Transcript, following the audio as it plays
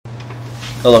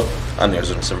Hello, I'm the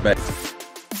Arizona Silverback.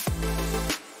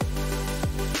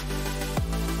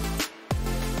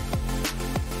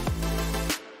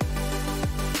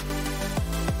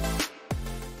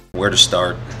 Where to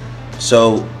start?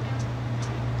 So,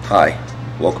 hi,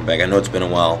 welcome back. I know it's been a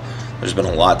while. There's been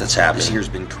a lot that's happened. This year's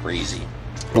been crazy.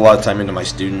 Put a lot of time into my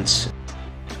students.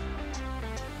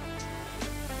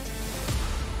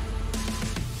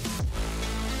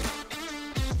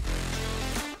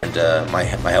 And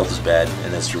my health is bad,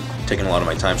 and that's taking a lot of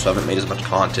my time, so I haven't made as much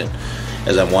content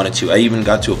as I wanted to. I even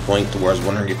got to a point to where I was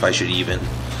wondering if I should even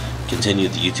continue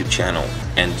the YouTube channel.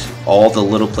 And all the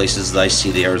little places that I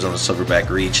see the Arizona Silverback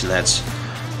reach, and that's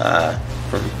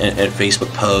from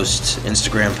Facebook posts,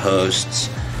 Instagram posts,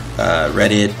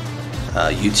 Reddit,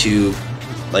 YouTube,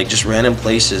 like just random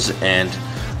places, and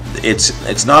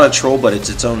it's not a troll, but it's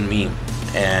its own meme,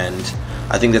 and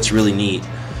I think that's really neat.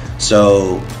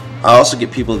 So I also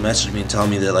get people that message me and tell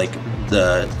me that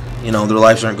their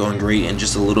lives aren't going great, and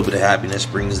just a little bit of happiness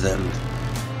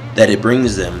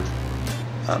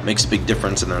makes a big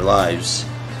difference in their lives.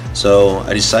 So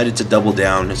I decided to double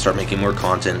down and start making more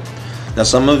content. Now,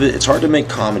 some of it's hard to make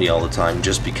comedy all the time,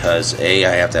 just because A,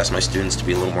 I have to ask my students to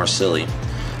be a little more silly,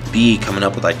 B, coming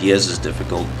up with ideas is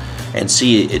difficult, and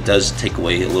C, it does take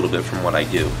away a little bit from what I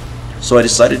do. So I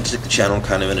decided to take the channel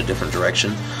kind of in a different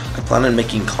direction. I plan on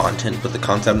making content, but the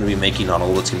content I'm going to be making, not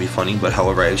all of it's going to be funny, but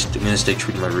however, I'm going to stay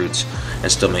true to my roots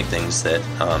and still make things that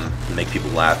make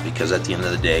people laugh, because at the end of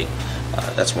the day,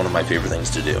 that's one of my favorite things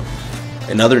to do.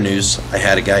 In other news, I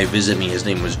had a guy visit me. His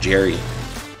name was Jerry,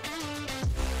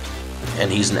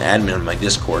 and he's an admin on my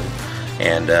Discord,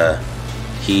 and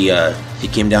he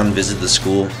came down and visited the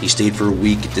school. He stayed for a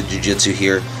week, did jiu-jitsu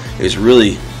here. It was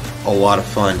really a lot of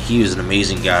fun. He was an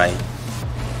amazing guy.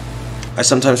 I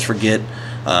sometimes forget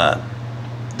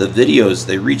the videos,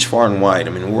 they reach far and wide. I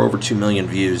mean, we're over 2 million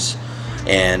views,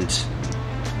 and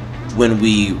when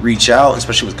we reach out,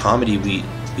 especially with comedy, we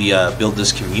build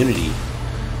this community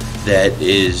that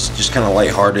is just kind of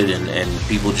lighthearted and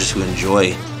people just who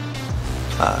enjoy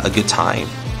a good time.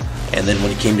 And then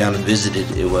when he came down and visited,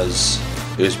 it was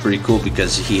pretty cool,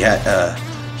 because he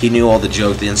knew all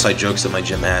the inside jokes that my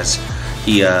gym has.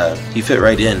 He fit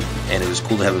right in, and it was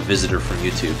cool to have a visitor from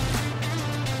YouTube.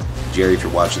 Jerry, if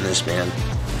you're watching this, man,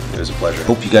 it was a pleasure.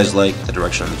 Hope you guys like the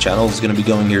direction the channel is going to be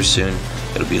going here soon.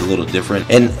 It'll be a little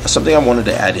different. And something I wanted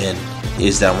to add in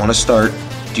is that I want to start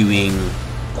doing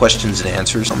questions and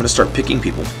answers. I'm going to start picking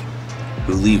people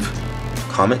who leave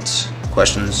comments,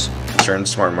 questions, concerns,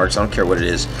 smart remarks, I don't care what it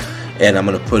is, and I'm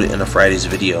going to put it in a Fridays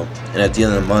video. And at the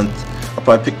end of the month, I'll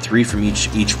probably pick 3 from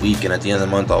each week, and at the end of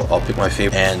the month, I'll pick my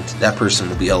favorite, and that person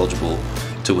will be eligible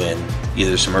to win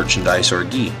either some merchandise or a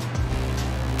gi.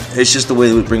 It's just the way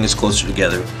that would bring us closer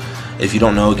together. If you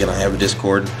don't know, again, I have a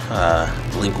Discord.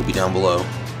 The link will be down below,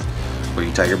 where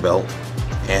you tie your belt,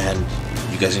 and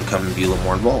you guys can come and be a little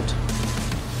more involved.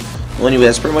 Well, anyway,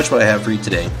 that's pretty much what I have for you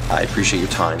today. I appreciate your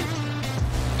time.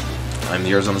 I'm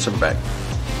the Arizona Silverback.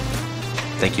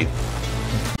 Thank you.